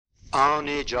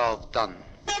آن جاودان.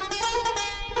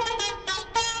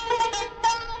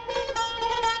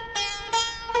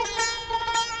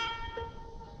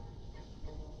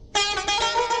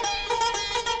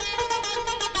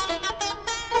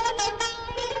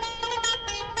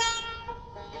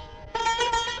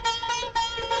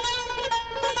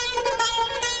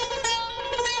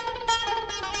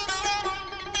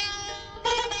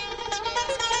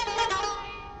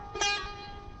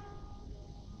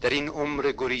 در این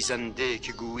عمر گریزنده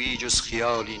که گویی جز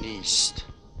خیالی نیست،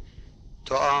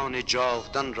 تو آن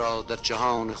جاودان را در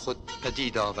جهان خود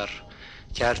پدید آور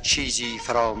که هر چیزی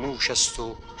فراموش است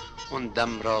و اون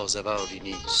دم را زوالی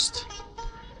نیست.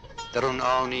 در اون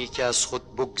آنی که از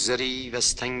خود بگذری و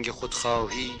از تنگ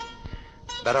خودخواهی،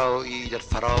 برآیی در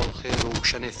فراخ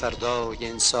روشن فردای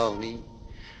انسانی.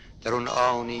 در اون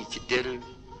آنی که دل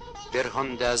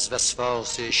برهانده از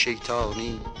وسواس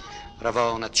شیطانی،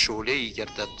 روانت شعله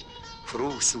گردد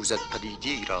فرو سوزد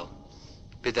پلیدی را،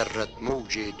 بدرد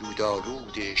موج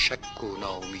دودآلود شک و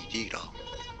ناامیدی را.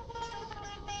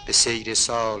 به سیر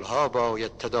سالها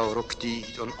باید تدارک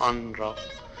دید آن را،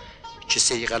 چه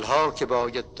صیقل ها که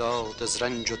باید داد از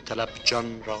رنج و طلب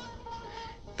جان را.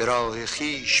 به راه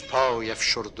خویش پای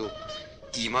افشرد و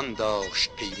ایمان داشت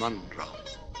پیمان را،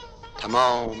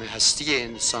 تمام هستی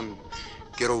انسان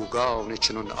گروگان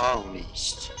چنان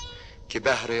آنیست که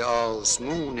بهر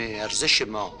آزمون ارزش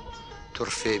ما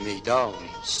طرفه میدانی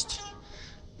است.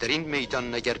 در این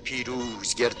میدان اگر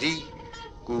پیروز گردی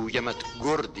گویمت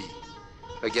گردی،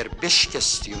 وگر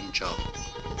بشکستی اونجا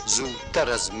زودتر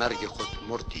از مرگ خود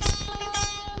مردی.